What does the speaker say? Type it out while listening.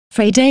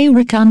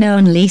Frédéric Arnault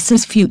and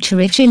Lisa's future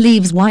if she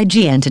leaves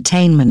YG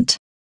Entertainment.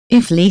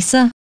 If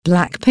Lisa,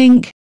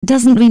 Blackpink,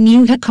 doesn't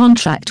renew her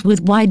contract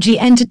with YG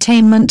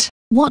Entertainment,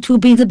 what will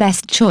be the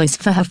best choice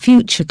for her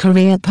future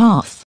career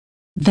path?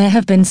 There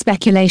have been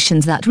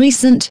speculations that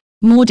recent,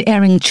 more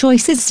daring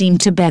choices seem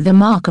to bear the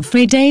mark of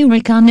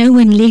Frédéric Arnault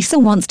when Lisa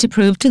wants to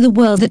prove to the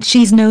world that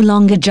she's no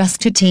longer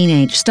just a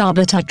teenage star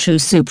but a true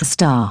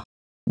superstar.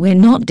 We're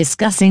not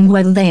discussing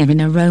whether they are in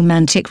a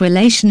romantic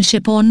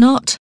relationship or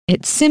not,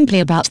 it's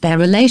simply about their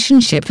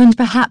relationship and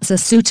perhaps a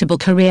suitable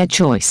career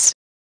choice.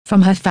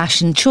 From her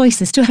fashion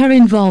choices to her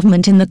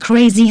involvement in the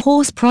Crazy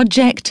Horse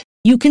project,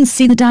 you can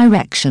see the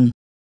direction.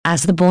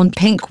 As the Born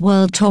Pink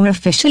World Tour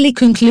officially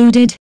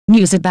concluded,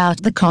 news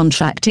about the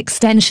contract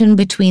extension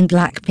between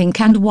Blackpink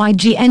and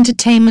YG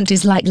Entertainment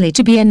is likely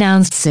to be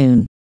announced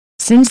soon.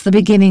 Since the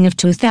beginning of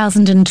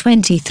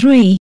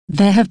 2023,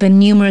 there have been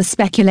numerous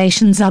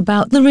speculations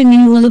about the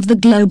renewal of the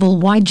global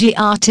YG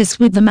artist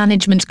with the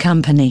management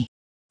company.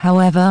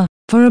 However,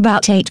 for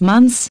about 8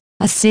 months,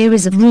 a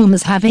series of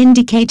rumors have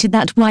indicated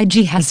that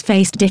YG has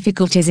faced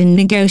difficulties in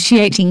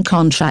negotiating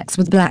contracts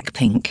with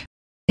Blackpink.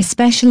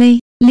 Especially,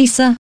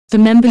 Lisa, the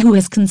member who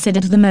is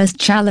considered the most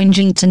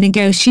challenging to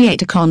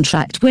negotiate a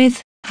contract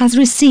with, has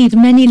received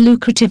many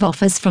lucrative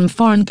offers from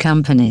foreign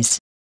companies.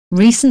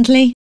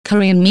 Recently,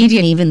 Korean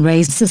media even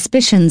raised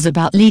suspicions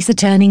about Lisa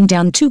turning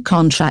down 2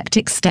 contract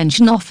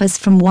extension offers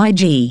from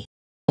YG.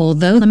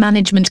 Although the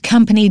management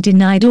company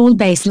denied all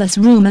baseless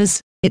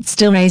rumors, it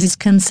still raises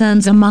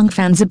concerns among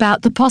fans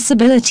about the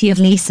possibility of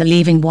Lisa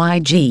leaving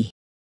YG.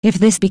 If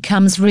this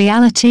becomes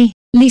reality,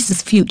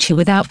 Lisa's future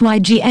without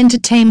YG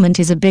Entertainment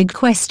is a big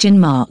question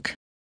mark.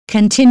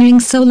 Continuing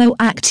solo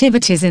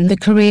activities in the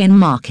Korean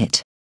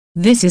market.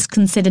 This is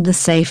considered the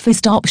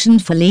safest option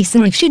for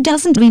Lisa if she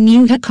doesn't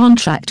renew her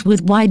contract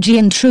with YG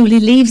and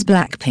truly leaves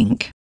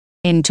Blackpink.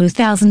 In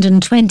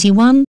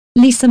 2021,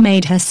 Lisa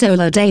made her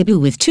solo debut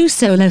with 2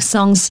 solo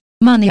songs,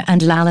 Money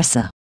and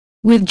Lalisa.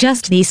 With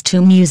just these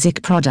 2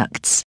 music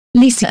products,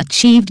 Lisa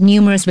achieved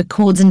numerous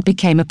records and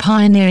became a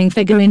pioneering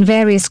figure in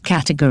various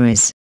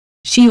categories.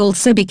 She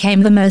also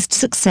became the most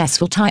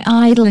successful Thai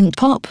idol in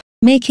pop,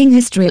 making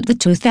history at the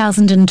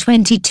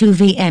 2022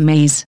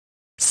 VMAs.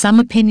 Some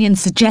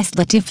opinions suggest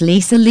that if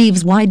Lisa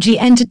leaves YG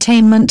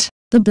Entertainment,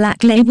 the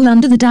black label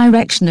under the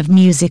direction of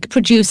music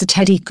producer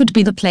Teddy could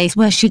be the place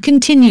where she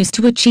continues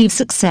to achieve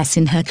success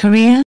in her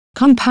career,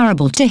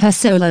 comparable to her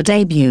solo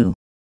debut.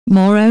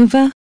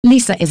 Moreover,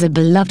 Lisa is a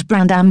beloved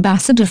brand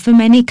ambassador for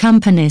many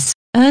companies,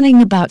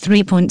 earning about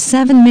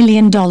 $3.7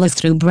 million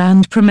through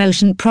brand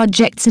promotion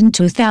projects in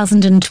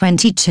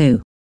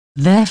 2022.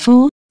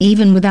 Therefore,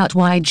 even without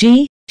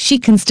YG, she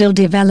can still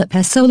develop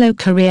her solo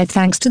career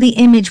thanks to the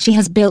image she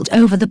has built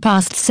over the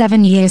past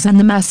 7 years and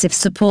the massive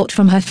support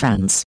from her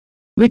fans.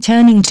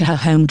 Returning to her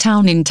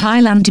hometown in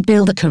Thailand to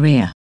build a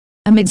career.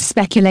 Amid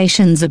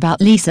speculations about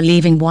Lisa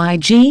leaving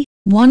YG,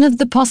 one of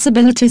the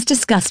possibilities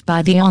discussed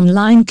by the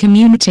online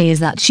community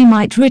is that she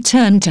might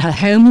return to her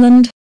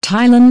homeland,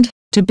 Thailand,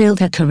 to build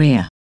her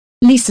career.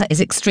 Lisa is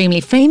extremely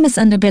famous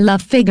and a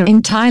beloved figure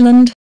in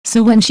Thailand,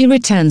 so when she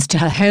returns to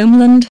her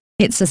homeland,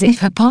 it's as if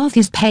her path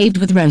is paved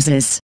with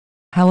roses.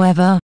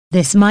 However,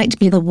 this might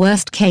be the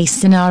worst-case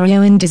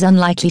scenario and is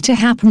unlikely to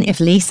happen if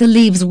Lisa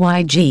leaves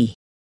YG.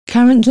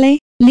 Currently,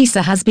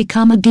 Lisa has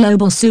become a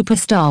global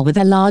superstar with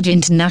a large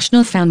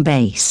international fan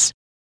base.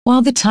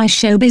 While the Thai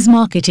showbiz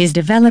market is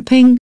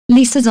developing,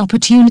 Lisa's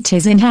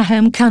opportunities in her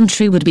home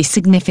country would be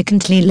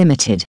significantly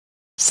limited.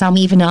 Some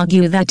even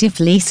argue that if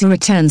Lisa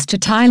returns to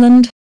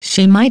Thailand,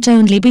 she might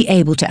only be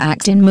able to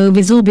act in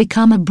movies or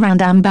become a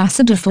brand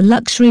ambassador for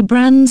luxury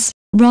brands,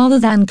 rather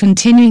than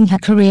continuing her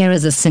career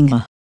as a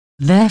singer.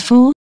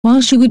 Therefore,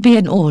 while she would be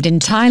adored in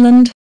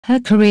Thailand, her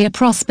career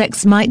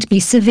prospects might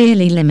be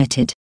severely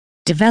limited.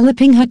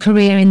 Developing her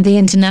career in the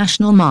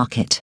international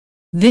market.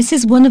 This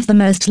is one of the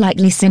most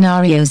likely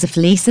scenarios if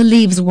Lisa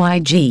leaves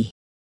YG.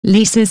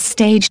 Lisa's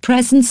stage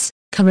presence,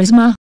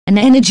 charisma, and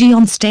energy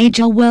on stage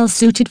are well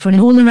suited for an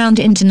all-around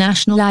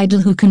international idol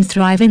who can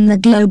thrive in the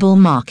global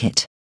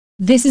market.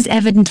 This is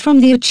evident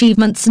from the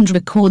achievements and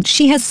records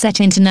she has set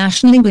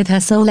internationally with her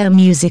solo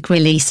music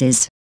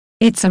releases.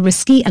 It's a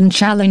risky and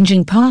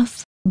challenging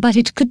path, but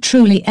it could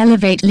truly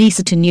elevate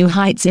Lisa to new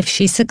heights if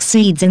she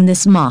succeeds in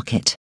this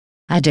market.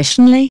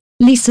 Additionally,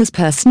 Lisa's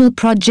personal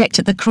project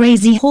at the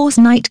Crazy Horse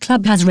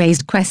nightclub has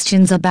raised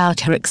questions about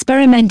her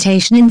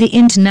experimentation in the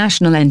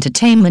international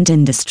entertainment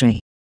industry.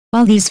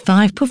 While these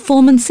 5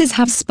 performances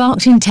have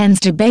sparked intense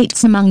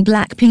debates among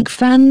Blackpink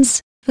fans,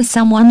 for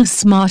someone as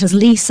smart as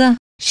Lisa,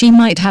 she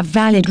might have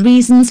valid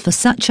reasons for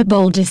such a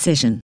bold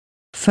decision.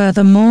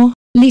 Furthermore,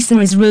 Lisa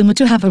is rumored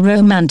to have a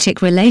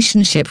romantic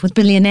relationship with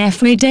billionaire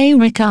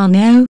Frédéric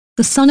Arnault,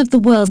 the son of the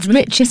world's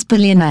richest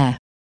billionaire.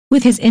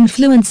 With his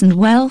influence and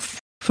wealth,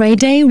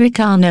 Frédéric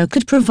Arnault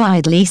could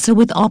provide Lisa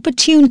with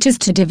opportunities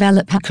to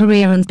develop her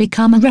career and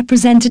become a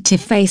representative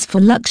face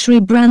for luxury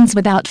brands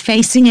without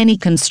facing any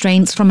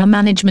constraints from a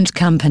management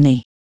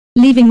company.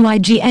 Leaving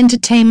YG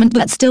Entertainment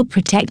but still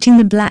protecting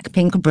the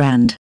Blackpink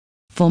brand.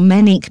 For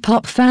many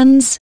K-pop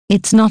fans,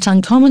 It's not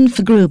uncommon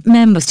for group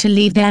members to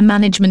leave their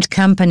management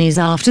companies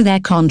after their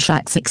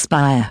contracts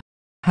expire.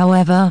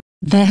 However,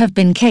 there have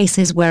been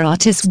cases where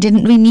artists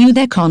didn't renew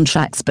their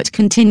contracts but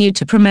continued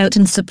to promote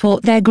and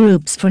support their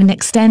groups for an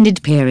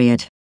extended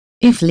period.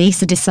 If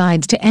Lisa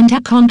decides to end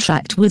her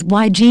contract with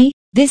YG,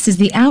 this is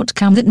the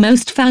outcome that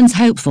most fans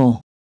hope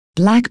for.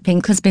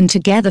 Blackpink has been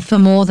together for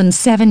more than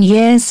 7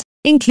 years,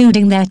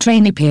 including their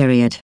trainee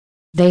period.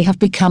 They have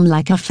become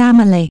like a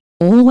family,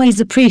 always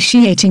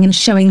appreciating and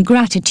showing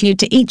gratitude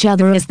to each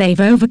other as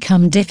they've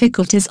overcome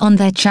difficulties on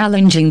their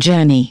challenging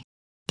journey.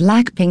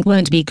 Blackpink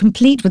won't be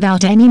complete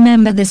without any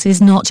member. This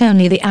is not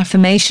only the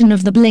affirmation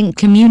of the Blink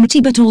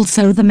community but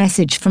also the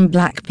message from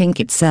Blackpink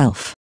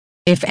itself.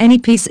 If any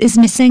piece is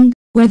missing,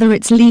 whether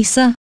it's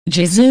Lisa,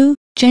 Jisoo,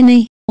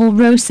 Jennie, or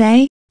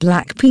Rose,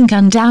 Blackpink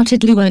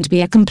undoubtedly won't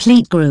be a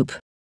complete group.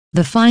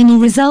 The final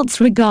results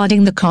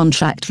regarding the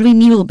contract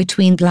renewal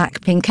between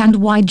Blackpink and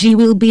YG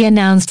will be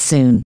announced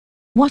soon.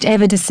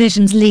 Whatever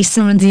decisions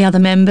Lisa and the other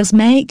members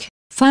make,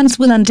 fans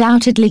will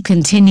undoubtedly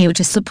continue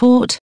to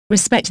support,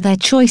 respect their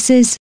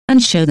choices,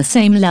 and show the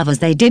same love as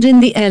they did in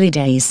the early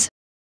days.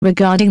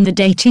 Regarding the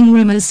dating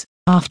rumors,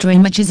 after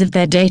images of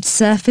their date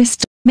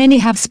surfaced, many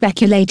have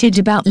speculated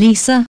about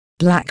Lisa,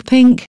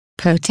 Blackpink,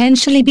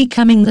 potentially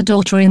becoming the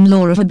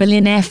daughter-in-law of a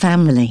billionaire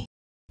family.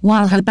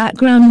 While her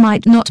background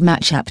might not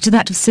match up to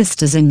that of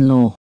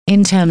sisters-in-law,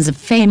 in terms of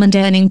fame and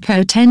earning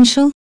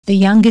potential, the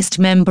youngest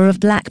member of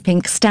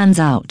Blackpink stands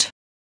out.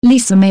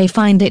 Lisa may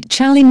find it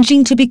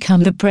challenging to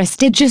become the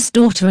prestigious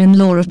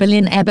daughter-in-law of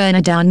billionaire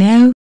Bernard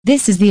Arnault.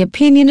 This is the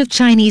opinion of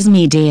Chinese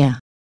media.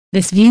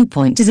 This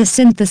viewpoint is a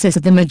synthesis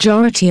of the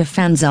majority of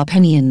fans'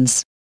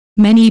 opinions.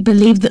 Many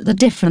believe that the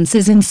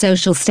differences in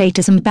social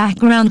status and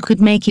background could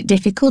make it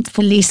difficult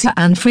for Lisa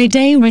and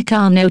Frédéric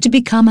Arnault to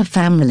become a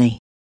family.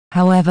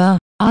 However,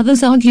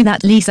 others argue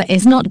that Lisa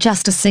is not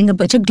just a singer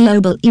but a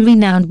globally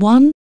renowned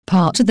one,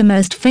 part of the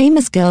most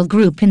famous girl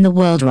group in the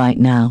world right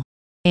now.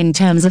 In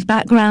terms of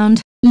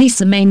background,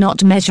 Lisa may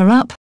not measure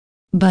up.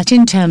 But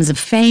in terms of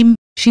fame,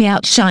 she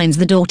outshines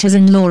the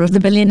daughters-in-law of the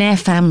billionaire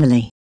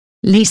family.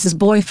 Lisa's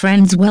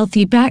boyfriend's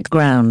wealthy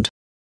background.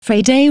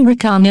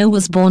 Frédéric Arnault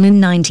was born in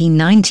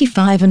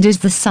 1995 and is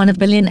the son of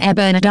billionaire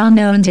Bernard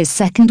Arnault and his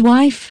second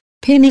wife,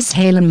 pianist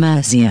Hélène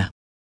Mercier.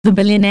 The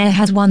billionaire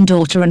has 1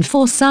 daughter and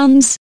 4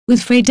 sons,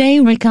 with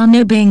Frédéric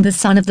Arnault being the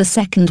son of the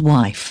second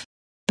wife.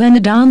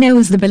 Bernard Arnault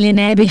is the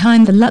billionaire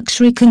behind the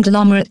luxury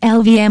conglomerate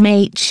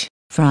LVMH,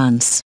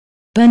 France.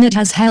 Bernard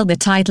has held the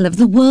title of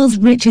the world's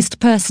richest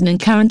person and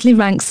currently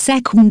ranks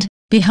second,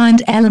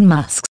 behind Elon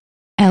Musk.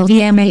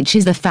 LVMH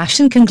is the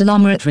fashion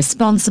conglomerate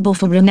responsible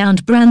for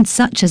renowned brands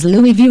such as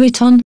Louis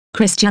Vuitton,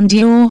 Christian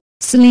Dior,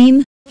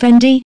 Celine,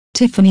 Fendi,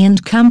 Tiffany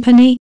 &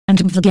 Company, and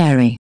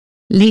Bulgari.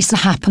 Lisa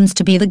happens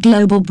to be the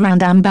global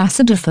brand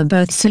ambassador for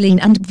both Celine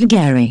and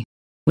Bulgari.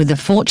 With a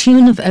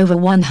fortune of over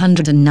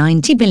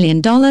 $190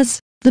 billion,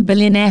 the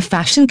billionaire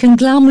fashion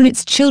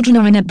conglomerate's children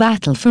are in a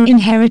battle for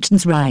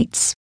inheritance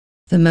rights.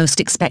 The most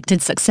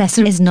expected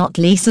successor is not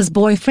Lisa's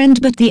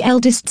boyfriend but the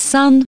eldest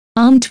son,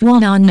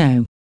 Antoine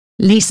Arnault.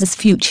 Lisa's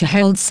future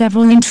holds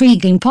several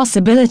intriguing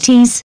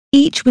possibilities,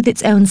 each with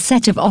its own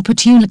set of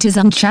opportunities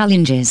and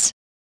challenges.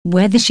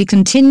 Whether she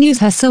continues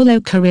her solo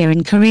career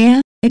in Korea,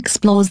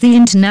 explores the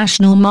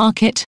international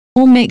market,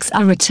 or makes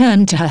a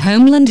return to her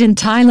homeland in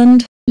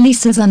Thailand,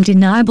 Lisa's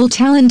undeniable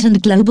talent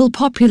and global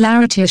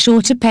popularity are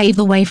sure to pave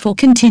the way for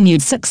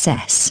continued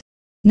success.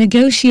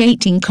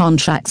 Negotiating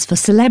contracts for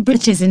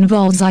celebrities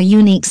involves a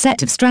unique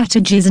set of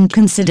strategies and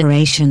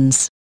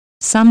considerations.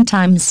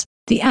 Sometimes,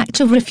 the act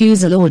of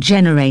refusal or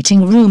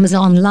generating rumors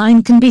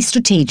online can be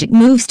strategic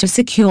moves to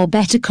secure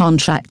better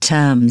contract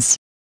terms.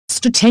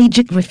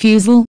 Strategic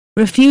refusal,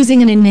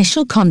 refusing an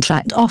initial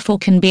contract offer,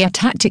 can be a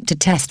tactic to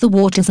test the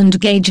waters and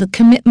gauge the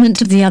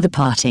commitment of the other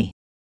party.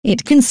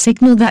 It can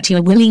signal that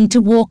you're willing to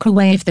walk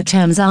away if the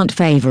terms aren't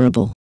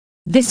favorable.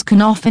 This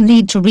can often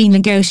lead to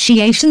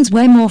renegotiations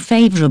where more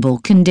favorable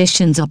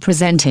conditions are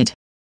presented.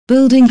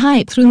 Building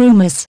hype through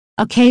rumors.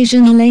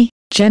 Occasionally,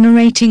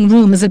 generating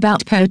rumors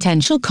about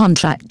potential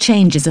contract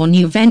changes or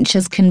new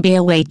ventures can be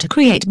a way to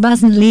create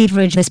buzz and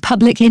leverage this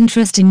public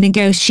interest in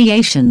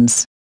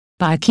negotiations.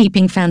 By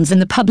keeping fans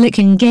and the public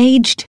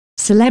engaged,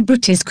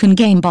 celebrities can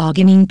gain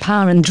bargaining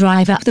power and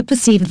drive up the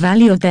perceived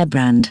value of their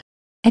brand.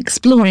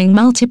 Exploring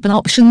multiple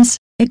options.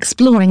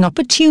 Exploring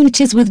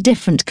opportunities with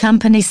different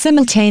companies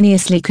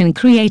simultaneously can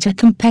create a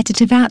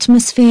competitive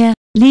atmosphere,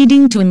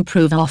 leading to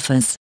improved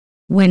offers.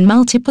 When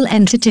multiple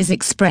entities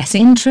express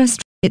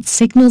interest, it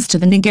signals to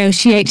the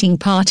negotiating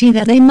party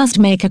that they must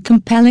make a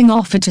compelling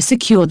offer to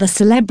secure the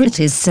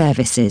celebrity's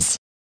services.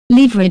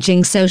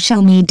 Leveraging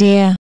social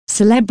media.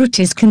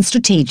 Celebrities can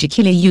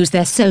strategically use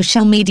their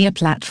social media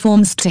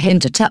platforms to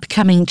hint at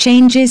upcoming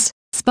changes,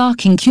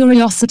 sparking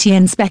curiosity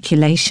and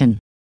speculation.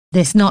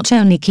 This not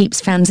only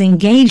keeps fans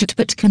engaged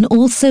but can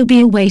also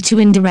be a way to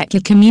indirectly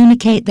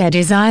communicate their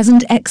desires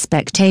and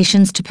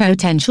expectations to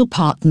potential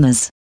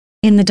partners.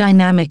 In the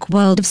dynamic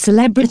world of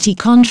celebrity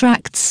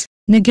contracts,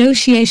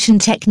 negotiation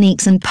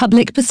techniques and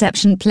public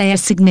perception play a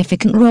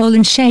significant role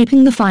in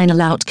shaping the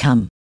final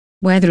outcome.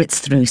 Whether it's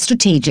through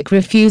strategic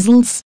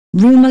refusals,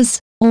 rumors,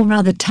 or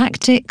other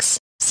tactics,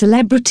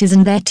 celebrities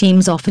and their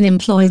teams often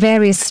employ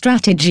various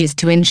strategies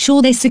to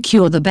ensure they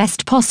secure the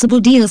best possible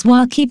deals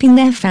while keeping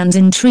their fans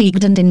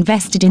intrigued and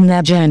invested in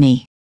their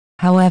journey.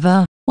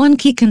 However, one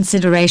key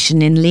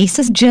consideration in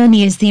Lisa's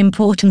journey is the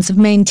importance of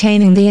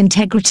maintaining the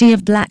integrity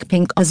of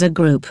Blackpink as a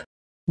group.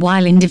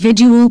 While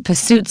individual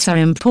pursuits are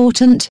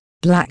important,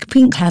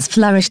 Blackpink has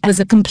flourished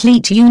as a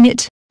complete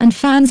unit, and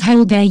fans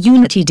hold their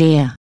unity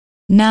dear.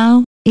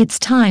 Now, it's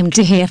time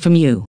to hear from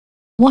you.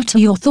 What are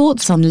your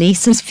thoughts on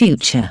Lisa's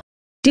future?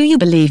 Do you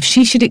believe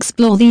she should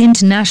explore the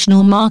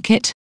international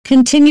market,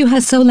 continue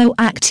her solo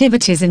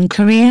activities in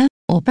Korea,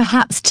 or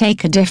perhaps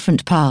take a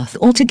different path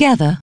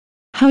altogether?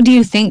 How do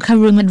you think her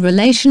rumored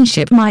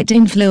relationship might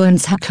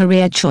influence her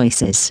career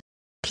choices?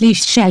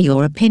 Please share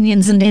your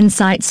opinions and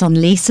insights on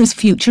Lisa's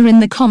future in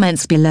the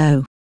comments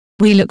below.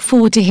 We look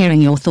forward to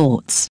hearing your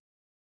thoughts.